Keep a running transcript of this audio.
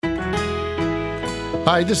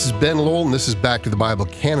Hi, this is Ben Lowell, and this is Back to the Bible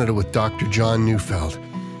Canada with Dr. John Neufeld.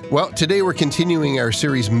 Well, today we're continuing our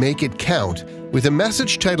series, Make It Count, with a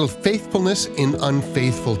message titled Faithfulness in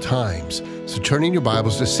Unfaithful Times. So turning your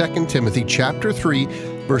Bibles to 2 Timothy chapter 3,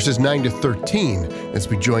 verses 9 to 13, as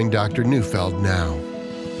we join Dr. Neufeld now.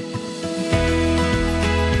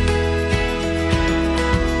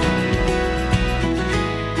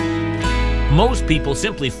 Most people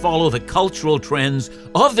simply follow the cultural trends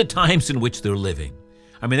of the times in which they're living.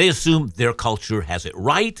 They assume their culture has it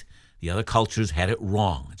right, the other cultures had it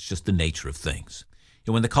wrong. It's just the nature of things.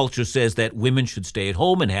 And when the culture says that women should stay at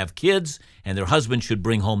home and have kids, and their husband should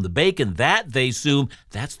bring home the bacon, that they assume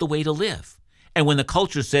that's the way to live. And when the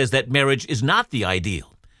culture says that marriage is not the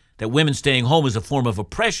ideal, that women staying home is a form of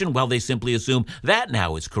oppression, well, they simply assume that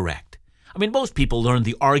now is correct. Most people learn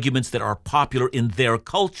the arguments that are popular in their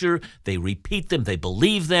culture, they repeat them, they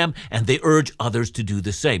believe them, and they urge others to do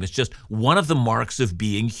the same. It's just one of the marks of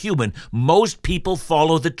being human. Most people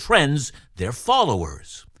follow the trends they're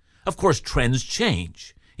followers. Of course, trends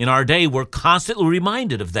change. In our day, we're constantly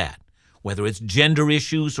reminded of that. Whether it's gender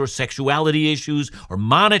issues or sexuality issues or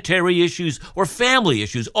monetary issues or family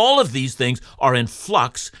issues, all of these things are in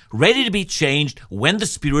flux, ready to be changed when the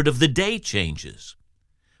spirit of the day changes.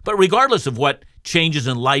 But regardless of what changes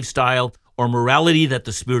in lifestyle or morality that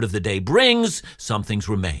the spirit of the day brings, some things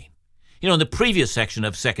remain. In the previous section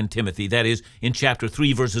of 2 Timothy, that is, in chapter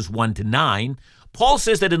 3, verses 1 to 9, Paul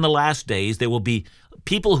says that in the last days there will be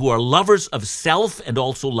people who are lovers of self and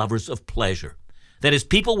also lovers of pleasure. That is,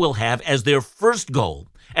 people will have as their first goal,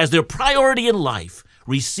 as their priority in life,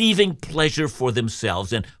 receiving pleasure for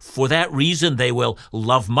themselves, and for that reason they will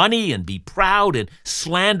love money and be proud and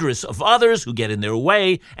slanderous of others who get in their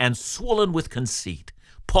way and swollen with conceit.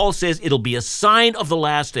 Paul says it'll be a sign of the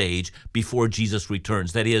last age before Jesus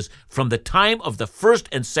returns. That is, from the time of the first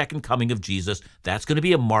and second coming of Jesus, that's going to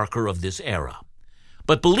be a marker of this era.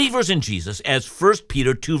 But believers in Jesus, as 1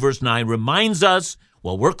 Peter 2 verse 9 reminds us,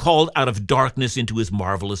 we're called out of darkness into his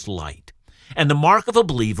marvelous light. And the mark of a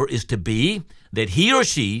believer is to be that he or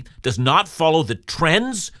she does not follow the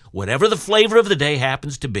trends, whatever the flavor of the day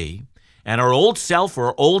happens to be, and our old self or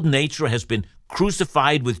our old nature has been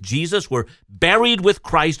crucified with Jesus. We're buried with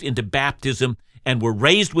Christ into baptism, and we're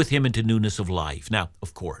raised with him into newness of life. Now,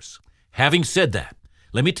 of course, having said that,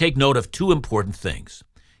 let me take note of two important things.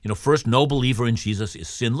 First, no believer in Jesus is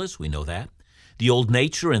sinless. We know that. The old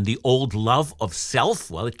nature and the old love of self,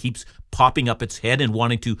 it keeps popping up its head and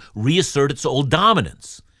wanting to reassert its old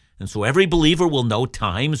dominance. And so every believer will know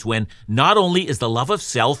times when not only is the love of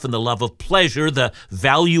self and the love of pleasure the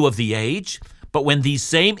value of the age, but when these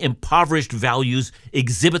same impoverished values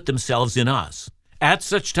exhibit themselves in us. At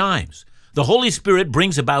such times, the Holy Spirit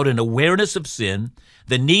brings about an awareness of sin,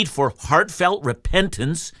 the need for heartfelt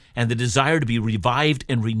repentance, and the desire to be revived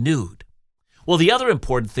and renewed. Well, the other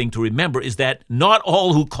important thing to remember is that not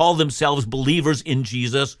all who call themselves believers in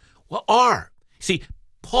Jesus are. See,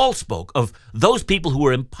 Paul spoke of those people who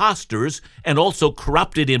were impostors and also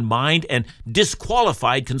corrupted in mind and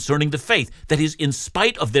disqualified concerning the faith. That is, in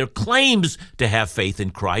spite of their claims to have faith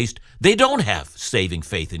in Christ, they don't have saving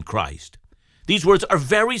faith in Christ. These words are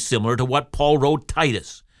very similar to what Paul wrote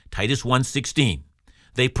Titus 1:16.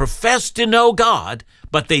 They profess to know God,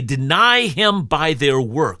 but they deny him by their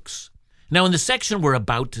works. Now, in the section we're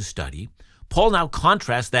about to study, Paul now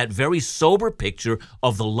contrasts that very sober picture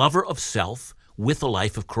of the lover of self with the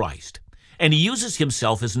life of Christ. And he uses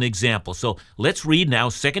himself as an example. So let's read now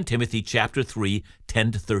 2 Timothy chapter 3,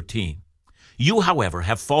 10 to 13. You, however,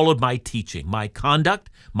 have followed my teaching, my conduct,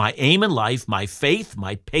 my aim in life, my faith,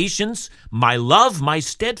 my patience, my love, my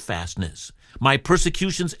steadfastness, my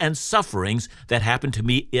persecutions and sufferings that happened to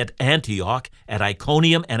me at Antioch, at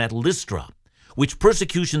Iconium, and at Lystra, which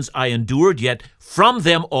persecutions I endured, yet from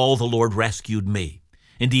them all the Lord rescued me.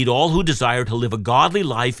 Indeed, all who desire to live a godly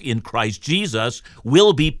life in Christ Jesus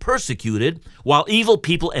will be persecuted, while evil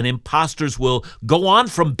people and impostors will go on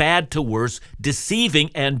from bad to worse,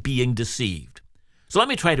 deceiving and being deceived. So let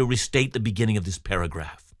me try to restate the beginning of this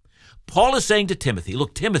paragraph. Paul is saying to Timothy,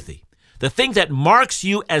 look, Timothy, the thing that marks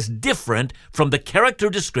you as different from the character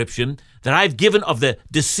description that I've given of the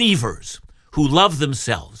deceivers who love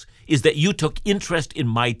themselves is that you took interest in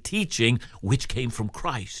my teaching, which came from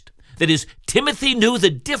Christ. That is, Timothy knew the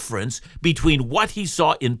difference between what he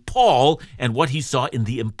saw in Paul and what he saw in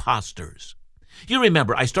the impostors. You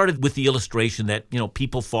remember, I started with the illustration that,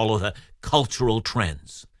 people follow the cultural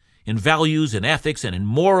trends in values and ethics and in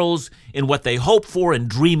morals, in what they hope for and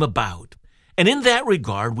dream about. And in that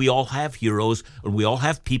regard, we all have heroes and we all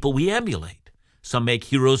have people we emulate. Some make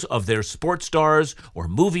heroes of their sports stars or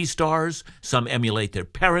movie stars. Some emulate their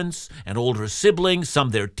parents and older siblings. Some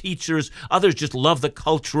their teachers. Others just love the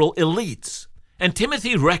cultural elites. And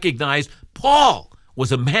Timothy recognized Paul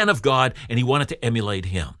was a man of God, and he wanted to emulate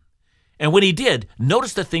him. And when he did,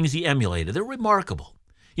 notice the things he emulated. They're remarkable.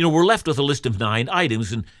 We're left with a list of 9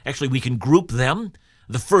 items, and actually we can group them.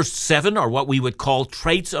 The first 7 are what we would call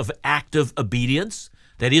traits of active obedience.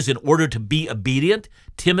 That is, in order to be obedient,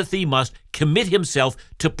 Timothy must commit himself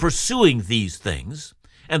to pursuing these things.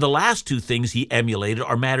 And the last 2 things he emulated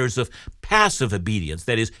are matters of passive obedience.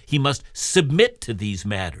 That is, he must submit to these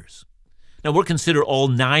matters. Now, we'll consider all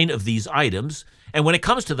 9 of these items. And when it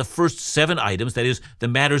comes to the first 7 items, that is, the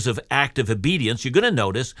matters of active obedience, you're going to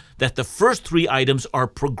notice that the first 3 items are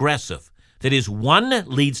progressive. That is, one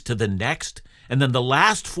leads to the next, and then the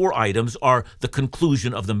last 4 items are the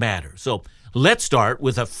conclusion of the matter. So let's start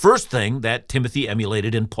with the first thing that Timothy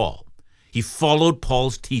emulated in Paul. He followed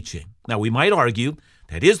Paul's teaching. Now, we might argue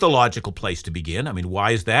that is the logical place to begin.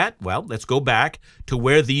 Why is that? Well, let's go back to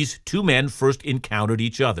where these 2 men first encountered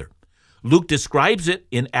each other. Luke describes it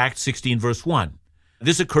in Acts 16, verse 1.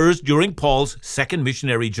 This occurs during Paul's second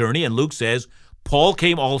missionary journey, and Luke says, Paul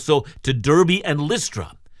came also to Derbe and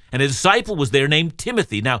Lystra, and a disciple was there named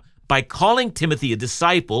Timothy. Now, by calling Timothy a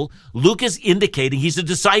disciple, Luke is indicating he's a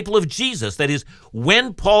disciple of Jesus. That is,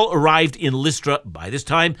 when Paul arrived in Lystra, by this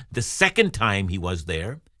time, the second time he was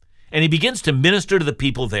there, and he begins to minister to the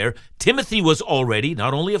people there, Timothy was already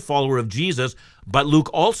not only a follower of Jesus, but Luke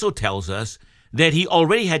also tells us that he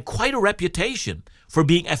already had quite a reputation for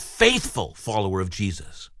being a faithful follower of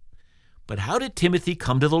Jesus. But how did Timothy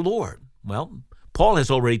come to the Lord? Well, Paul has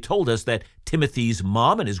already told us that Timothy's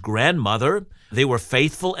mom and his grandmother, they were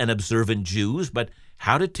faithful and observant Jews, but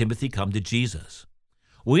how did Timothy come to Jesus?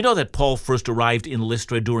 We know that Paul first arrived in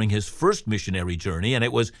Lystra during his first missionary journey, and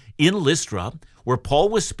it was in Lystra where Paul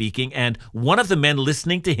was speaking, and one of the men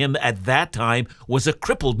listening to him at that time was a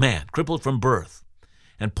crippled man, crippled from birth.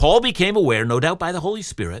 And Paul became aware, no doubt by the Holy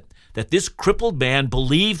Spirit, that this crippled man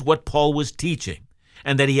believed what Paul was teaching,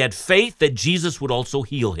 and that he had faith that Jesus would also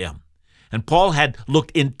heal him. And Paul had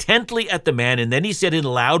looked intently at the man, and then he said in a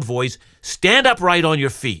loud voice, "Stand upright on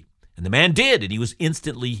your feet." And the man did, and he was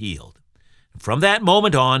instantly healed. And from that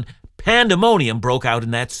moment on, pandemonium broke out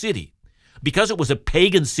in that city. Because it was a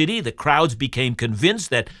pagan city, the crowds became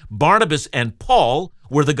convinced that Barnabas and Paul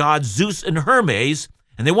were the gods Zeus and Hermes,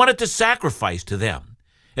 and they wanted to sacrifice to them.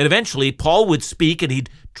 And eventually, Paul would speak, and he'd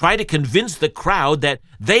try to convince the crowd that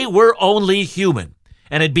they were only human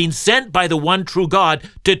and had been sent by the one true God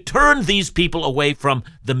to turn these people away from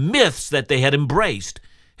the myths that they had embraced.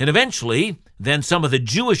 And eventually, then some of the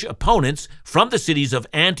Jewish opponents from the cities of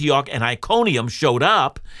Antioch and Iconium showed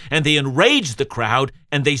up, and they enraged the crowd,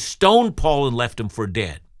 and they stoned Paul and left him for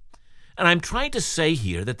dead. And I'm trying to say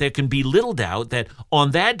here that there can be little doubt that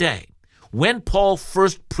on that day, when Paul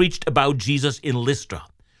first preached about Jesus in Lystra,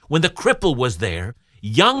 when the cripple was there,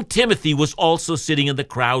 young Timothy was also sitting in the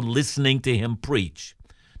crowd listening to him preach.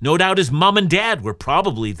 No doubt his mom and dad were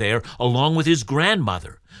probably there along with his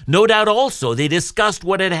grandmother. No doubt also they discussed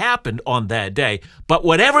what had happened on that day. But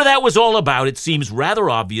whatever that was all about, it seems rather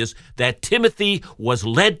obvious that Timothy was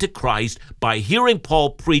led to Christ by hearing Paul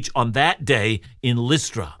preach on that day in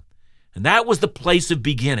Lystra. And that was the place of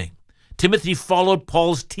beginning. Timothy followed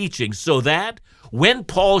Paul's teaching so that when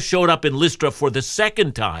Paul showed up in Lystra for the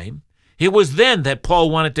second time, it was then that Paul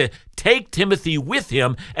wanted to take Timothy with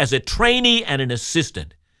him as a trainee and an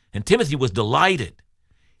assistant. And Timothy was delighted.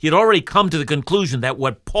 He had already come to the conclusion that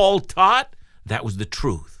what Paul taught, that was the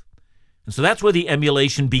truth. And so that's where the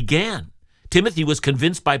emulation began. Timothy was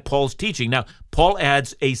convinced by Paul's teaching. Now, Paul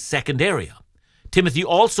adds a second area. Timothy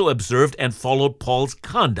also observed and followed Paul's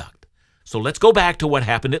conduct. So let's go back to what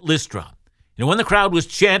happened at Lystra. When the crowd was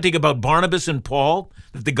chanting about Barnabas and Paul,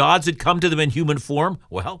 that the gods had come to them in human form,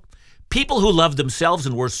 well, people who loved themselves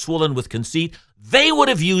and were swollen with conceit, they would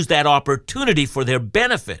have used that opportunity for their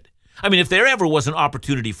benefit. If there ever was an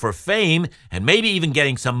opportunity for fame and maybe even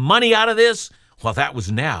getting some money out of this, well, that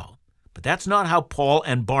was now. But that's not how Paul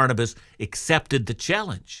and Barnabas accepted the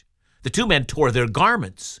challenge. The 2 men tore their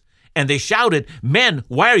garments. And they shouted, "Men,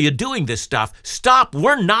 why are you doing this stuff? Stop,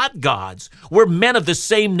 we're not gods. We're men of the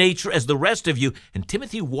same nature as the rest of you." And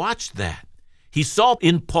Timothy watched that. He saw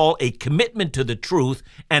in Paul a commitment to the truth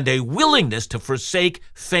and a willingness to forsake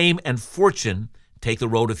fame and fortune, take the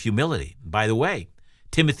road of humility. By the way,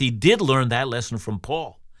 Timothy did learn that lesson from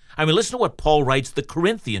Paul. Listen to what Paul writes to the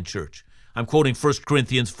Corinthian church. I'm quoting 1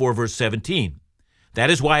 Corinthians 4, verse 17. That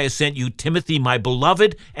is why I sent you Timothy, my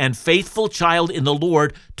beloved and faithful child in the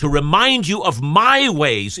Lord, to remind you of my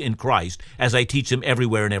ways in Christ as I teach them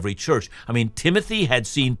everywhere in every church. I mean, Timothy had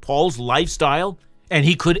seen Paul's lifestyle, and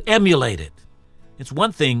he could emulate it. It's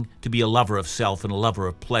one thing to be a lover of self and a lover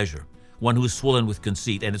of pleasure, one who is swollen with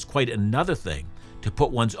conceit, and it's quite another thing to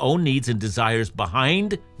put one's own needs and desires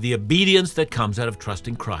behind the obedience that comes out of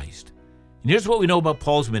trusting Christ. And here's what we know about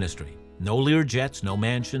Paul's ministry. No Lear jets, no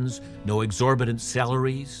mansions, no exorbitant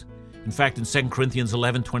salaries. In fact, in 2 Corinthians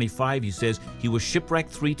 11:25, he says he was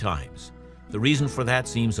shipwrecked 3 times. The reason for that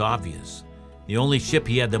seems obvious. The only ship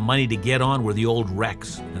he had the money to get on were the old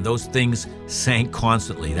wrecks, and those things sank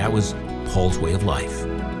constantly. That was Paul's way of life.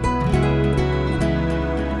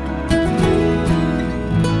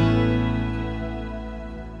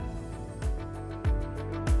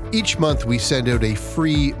 Each month, we send out a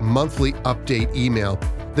free monthly update email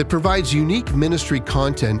that provides unique ministry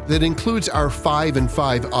content that includes our 5 and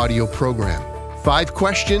 5 audio program. 5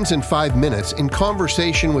 questions in 5 minutes in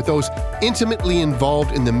conversation with those intimately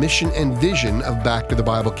involved in the mission and vision of Back to the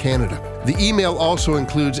Bible Canada. The email also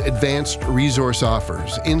includes advanced resource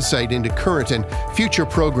offers, insight into current and future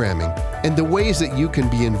programming, and the ways that you can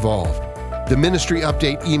be involved. The ministry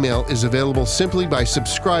update email is available simply by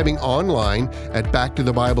subscribing online at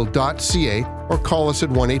backtothebible.ca or call us at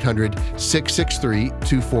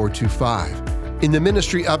 1-800-663-2425. In the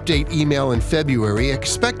ministry update email in February,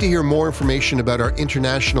 expect to hear more information about our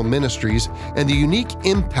international ministries and the unique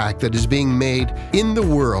impact that is being made in the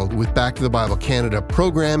world with Back to the Bible Canada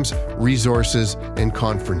programs, resources, and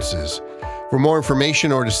conferences. For more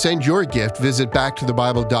information or to send your gift, visit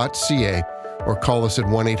backtothebible.ca or call us at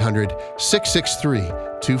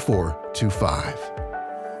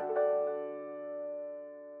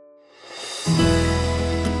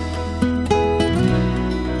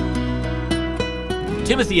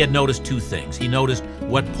Timothy had noticed 2 things. He noticed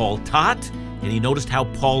what Paul taught, and he noticed how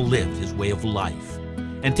Paul lived, his way of life.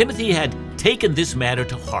 And Timothy had taken this matter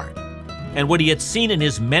to heart. And what he had seen in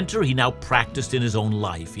his mentor, he now practiced in his own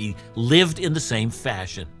life. He lived in the same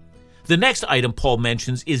fashion. The next item Paul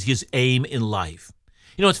mentions is his aim in life.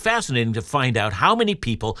 You know, it's fascinating to find out how many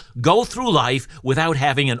people go through life without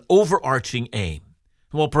having an overarching aim.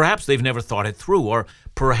 Well, perhaps they've never thought it through, or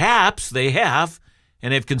perhaps they have,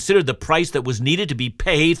 and have considered the price that was needed to be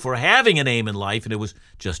paid for having an aim in life, and it was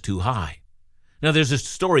just too high. Now, there's a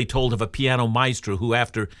story told of a piano maestro who,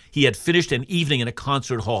 after he had finished an evening in a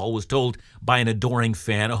concert hall, was told by an adoring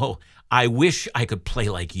fan, "Oh, I wish I could play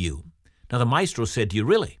like you." Now, the maestro said, "Do you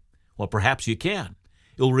really?" "Well, perhaps you can.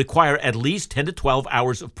 It will require at least 10 to 12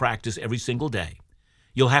 hours of practice every single day.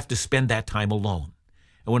 You'll have to spend that time alone.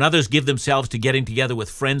 And when others give themselves to getting together with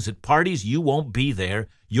friends at parties, you won't be there.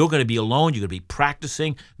 You're going to be alone. You're going to be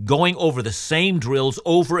practicing, going over the same drills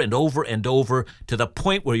over and over and over to the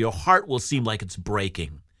point where your heart will seem like it's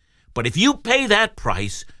breaking. But if you pay that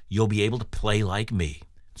price, you'll be able to play like me.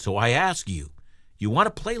 So I ask you, you want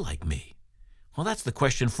to play like me?" Well, that's the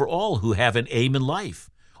question for all who have an aim in life.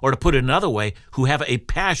 Or to put it another way, who have a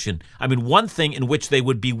passion. I mean, one thing in which they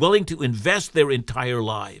would be willing to invest their entire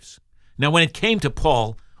lives. Now, when it came to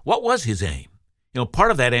Paul, what was his aim? You know, part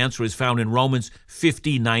of that answer is found in Romans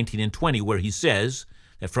 15, 19, and 20, where he says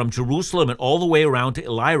that from Jerusalem and all the way around to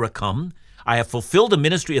Illyricum, I have fulfilled the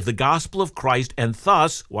ministry of the gospel of Christ, and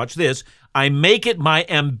thus, watch this, I make it my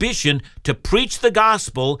ambition to preach the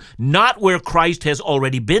gospel, not where Christ has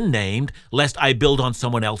already been named, lest I build on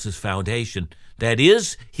someone else's foundation. That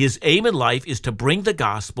is, his aim in life is to bring the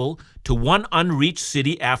gospel to one unreached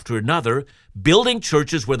city after another, building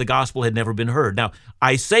churches where the gospel had never been heard. Now,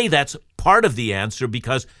 I say that's part of the answer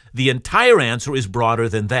because the entire answer is broader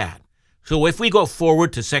than that. So if we go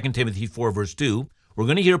forward to 2 Timothy 4, verse 2, we're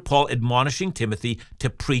going to hear Paul admonishing Timothy to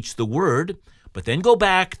preach the word, but then go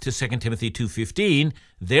back to 2 Timothy 2:15.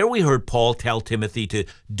 There we heard Paul tell Timothy to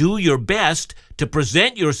do your best to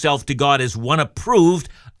present yourself to God as one approved,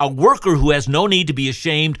 a worker who has no need to be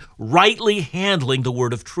ashamed, rightly handling the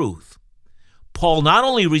word of truth. Paul not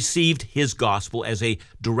only received his gospel as a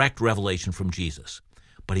direct revelation from Jesus,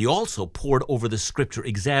 but he also poured over the scripture,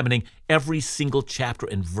 examining every single chapter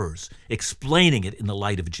and verse, explaining it in the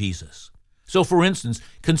light of Jesus. So, for instance,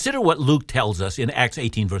 consider what Luke tells us in Acts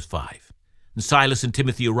 18, verse 5. When Silas and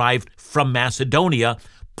Timothy arrived from Macedonia,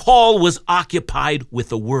 Paul was occupied with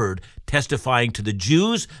the word, testifying to the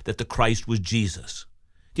Jews that the Christ was Jesus.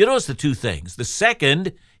 Do you notice the 2 things? The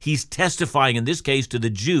second, he's testifying in this case to the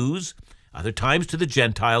Jews, other times to the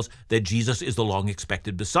Gentiles, that Jesus is the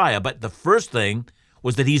long-expected Messiah. But the first thing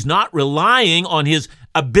was that he's not relying on his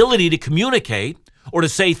ability to communicate or to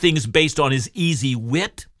say things based on his easy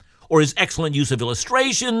wit or his excellent use of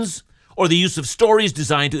illustrations or the use of stories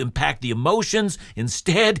designed to impact the emotions.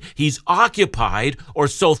 Instead, he's occupied or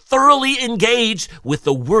so thoroughly engaged with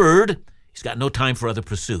the Word, he's got no time for other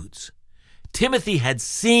pursuits. Timothy had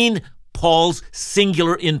seen Paul's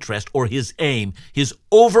singular interest, or his aim, his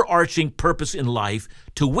overarching purpose in life,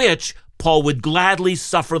 to which Paul would gladly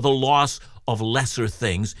suffer the loss of lesser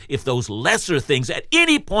things if those lesser things at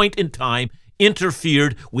any point in time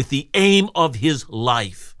interfered with the aim of his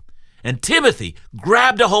life. And Timothy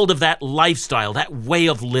grabbed a hold of that lifestyle, that way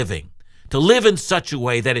of living, to live in such a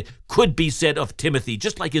way that it could be said of Timothy,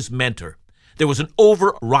 just like his mentor, there was an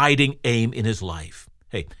overriding aim in his life.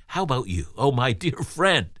 Hey, how about you? Oh, my dear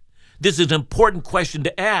friend, this is an important question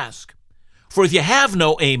to ask. For if you have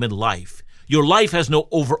no aim in life, your life has no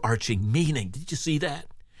overarching meaning. Did you see that?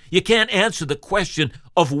 You can't answer the question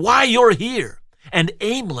of why you're here. And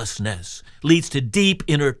aimlessness leads to deep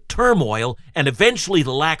inner turmoil and eventually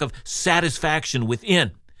the lack of satisfaction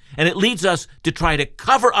within. And it leads us to try to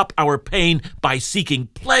cover up our pain by seeking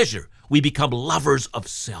pleasure. We become lovers of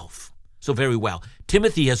self. So very well,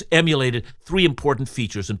 Timothy has emulated three important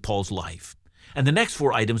features in Paul's life. And the next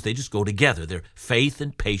four items, they just go together. They're faith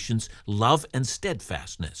and patience, love and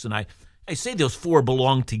steadfastness. And I say those four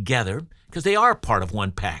belong together because they are part of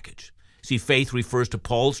one package. See, faith refers to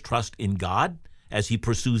Paul's trust in God as he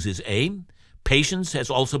pursues his aim. Patience has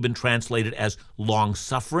also been translated as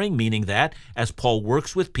long-suffering, meaning that as Paul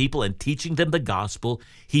works with people and teaching them the gospel,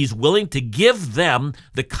 he's willing to give them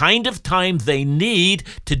the kind of time they need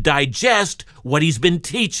to digest what he's been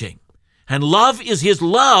teaching. And love is his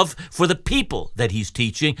love for the people that he's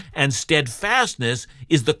teaching, and steadfastness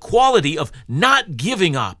is the quality of not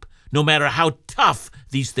giving up, no matter how tough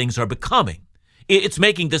these things are becoming. It's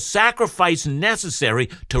making the sacrifice necessary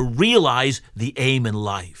to realize the aim in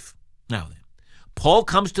life. Now then, Paul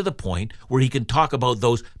comes to the point where he can talk about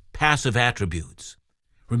those passive attributes.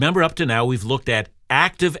 Remember, up to now, we've looked at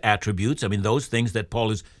active attributes, those things that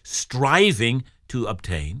Paul is striving to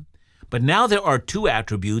obtain. But now there are two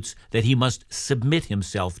attributes that he must submit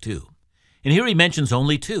himself to. And here he mentions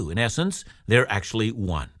only two. In essence, they're actually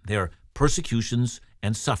one. They're persecutions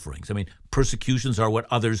and sufferings. Persecutions are what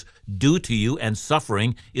others do to you, and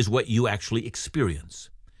suffering is what you actually experience.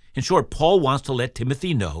 In short, Paul wants to let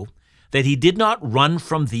Timothy know that he did not run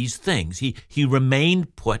from these things. He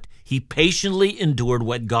remained put. He patiently endured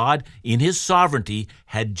what God, in his sovereignty,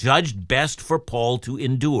 had judged best for Paul to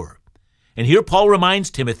endure. And here Paul reminds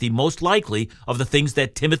Timothy most likely of the things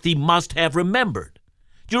that Timothy must have remembered.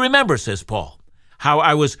 Do you remember, says Paul, how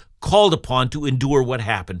I was called upon to endure what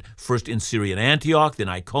happened, first in Syrian Antioch, then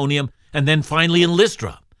Iconium, and then finally in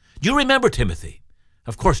Lystra? Do you remember, Timothy?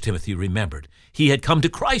 Of course Timothy remembered. He had come to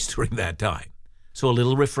Christ during that time. So a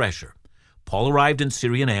little refresher. Paul arrived in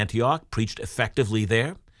Syrian Antioch, preached effectively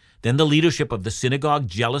there. Then the leadership of the synagogue,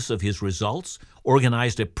 jealous of his results,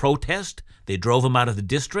 organized a protest. They drove him out of the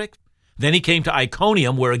district. Then he came to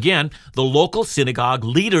Iconium, where again, the local synagogue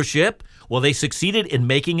leadership, they succeeded in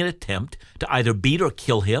making an attempt to either beat or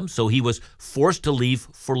kill him, so he was forced to leave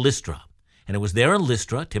for Lystra. And it was there in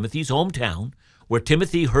Lystra, Timothy's hometown, where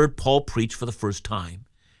Timothy heard Paul preach for the first time.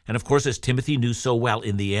 And of course, as Timothy knew so well,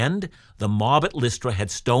 in the end, the mob at Lystra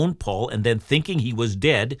had stoned Paul, and then thinking he was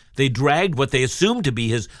dead, they dragged what they assumed to be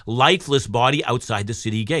his lifeless body outside the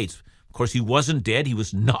city gates. Of course, he wasn't dead, he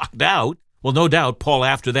was knocked out. Well, no doubt, Paul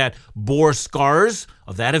after that bore scars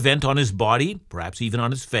of that event on his body, perhaps even on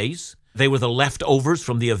his face. They were the leftovers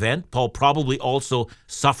from the event. Paul probably also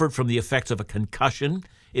suffered from the effects of a concussion.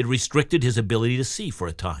 It restricted his ability to see for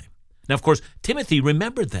a time. Now, of course, Timothy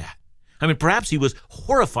remembered that. Perhaps he was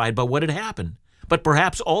horrified by what had happened, but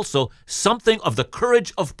perhaps also something of the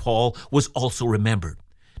courage of Paul was also remembered.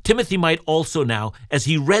 Timothy might also now, as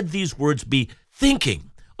he read these words, be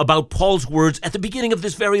thinking about Paul's words at the beginning of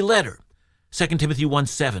this very letter. 2 Timothy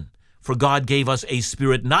 1:7, for God gave us a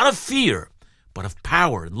spirit not of fear, but of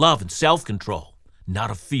power and love and self-control.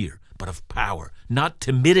 Not of fear, but of power. Not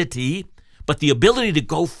timidity, but the ability to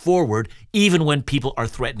go forward even when people are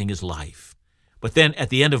threatening his life. But then at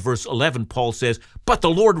the end of verse 11, Paul says, but the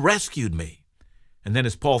Lord rescued me. And then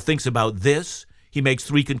as Paul thinks about this, he makes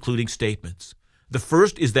three concluding statements. The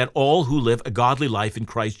first is that all who live a godly life in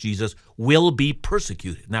Christ Jesus will be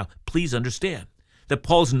persecuted. Now, please understand that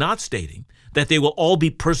Paul's not stating that they will all be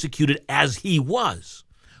persecuted as he was.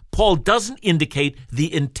 Paul doesn't indicate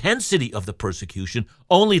the intensity of the persecution,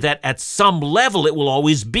 only that at some level it will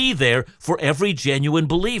always be there for every genuine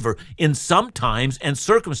believer. In some times and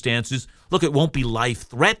circumstances, it won't be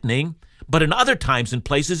life-threatening, but in other times and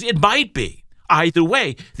places it might be. Either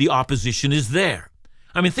way, the opposition is there.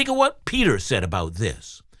 Think of what Peter said about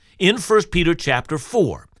this. In 1 Peter chapter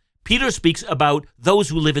 4, Peter speaks about those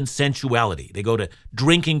who live in sensuality. They go to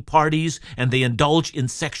drinking parties and they indulge in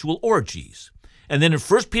sexual orgies. And then in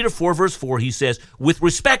 1 Peter 4, verse 4, he says, with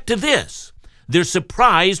respect to this, they're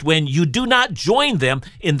surprised when you do not join them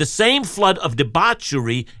in the same flood of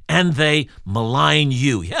debauchery and they malign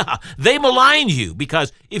you. Yeah, they malign you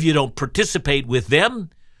because if you don't participate with them,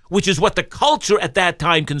 which is what the culture at that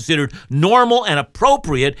time considered normal and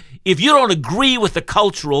appropriate, if you don't agree with the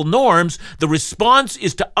cultural norms, the response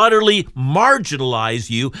is to utterly marginalize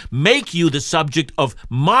you, make you the subject of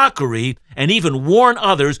mockery, and even warn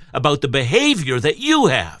others about the behavior that you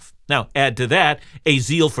have. Now, add to that a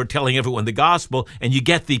zeal for telling everyone the gospel, and you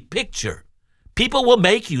get the picture. People will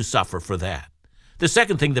make you suffer for that. The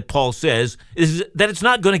second thing that Paul says is that it's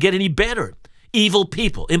not going to get any better. Evil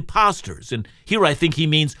people, imposters, and here I think he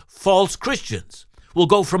means false Christians, will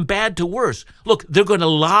go from bad to worse. Look, they're going to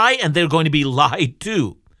lie and they're going to be lied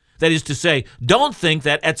to. That is to say, don't think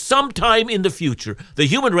that at some time in the future, the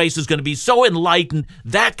human race is going to be so enlightened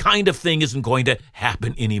that kind of thing isn't going to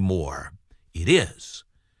happen anymore. It is.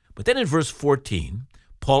 But then in verse 14,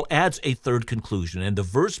 Paul adds a third conclusion, and the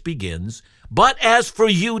verse begins, but as for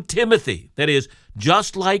you, Timothy, that is,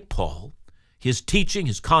 just like Paul, his teaching,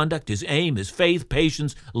 his conduct, his aim, his faith,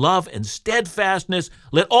 patience, love, and steadfastness,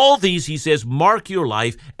 let all these, he says, mark your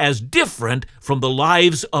life as different from the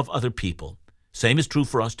lives of other people. Same is true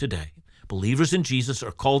for us today. Believers in Jesus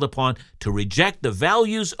are called upon to reject the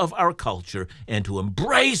values of our culture and to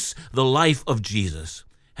embrace the life of Jesus.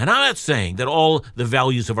 And I'm not saying that all the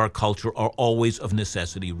values of our culture are always of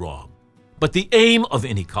necessity wrong. But the aim of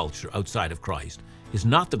any culture outside of Christ is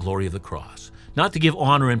not the glory of the cross, not to give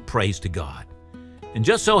honor and praise to God. And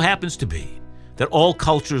just so happens to be that all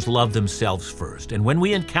cultures love themselves first. And when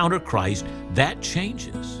we encounter Christ, that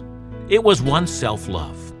changes. It was once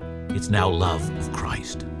self-love. It's now love of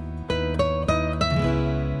Christ.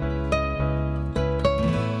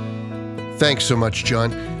 Thanks so much,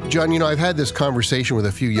 John. John, I've had this conversation with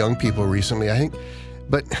a few young people recently, I think.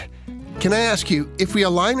 But can I ask you, if we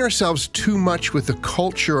align ourselves too much with the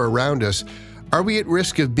culture around us, are we at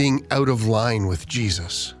risk of being out of line with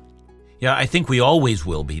Jesus? Yeah, I think we always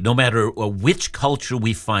will be, no matter which culture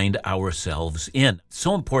we find ourselves in. It's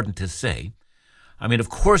so important to say. I mean, of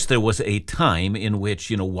course, there was a time in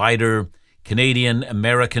which, wider Canadian,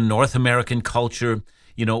 American, North American culture,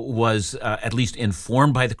 was at least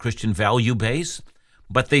informed by the Christian value base,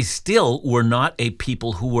 but they still were not a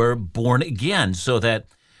people who were born again, so that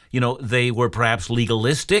they were perhaps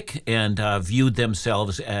legalistic and viewed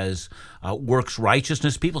themselves as works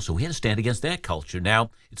righteousness people. So we had to stand against that culture.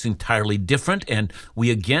 Now it's entirely different, and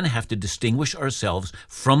we again have to distinguish ourselves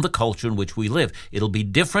from the culture in which we live. It'll be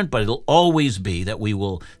different, but it'll always be that we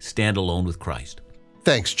will stand alone with Christ.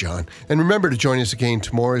 Thanks, John. And remember to join us again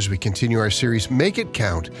tomorrow as we continue our series, Make It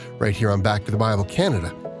Count, right here on Back to the Bible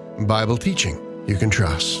Canada. Bible teaching you can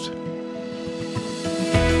trust.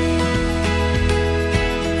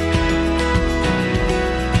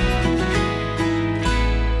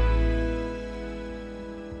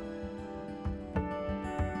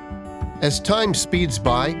 As time speeds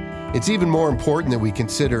by, it's even more important that we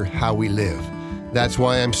consider how we live. That's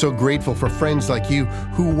why I'm so grateful for friends like you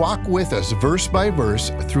who walk with us verse by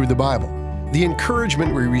verse through the Bible. The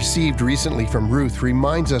encouragement we received recently from Ruth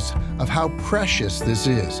reminds us of how precious this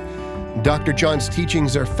is. Dr. John's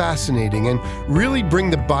teachings are fascinating and really bring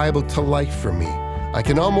the Bible to life for me. I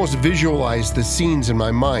can almost visualize the scenes in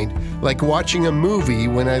my mind, like watching a movie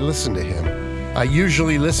when I listen to him. I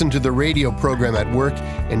usually listen to the radio program at work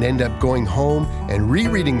and end up going home and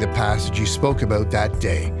rereading the passage he spoke about that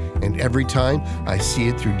day, and every time I see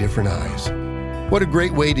it through different eyes. What a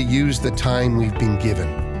great way to use the time we've been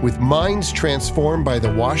given. With minds transformed by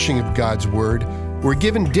the washing of God's Word, we're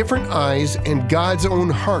given different eyes and God's own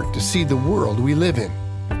heart to see the world we live in.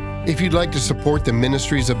 If you'd like to support the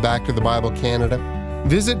ministries of Back to the Bible Canada,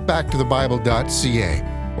 visit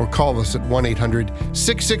backtothebible.ca or call us at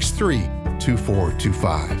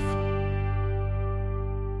 1-800-663-2425.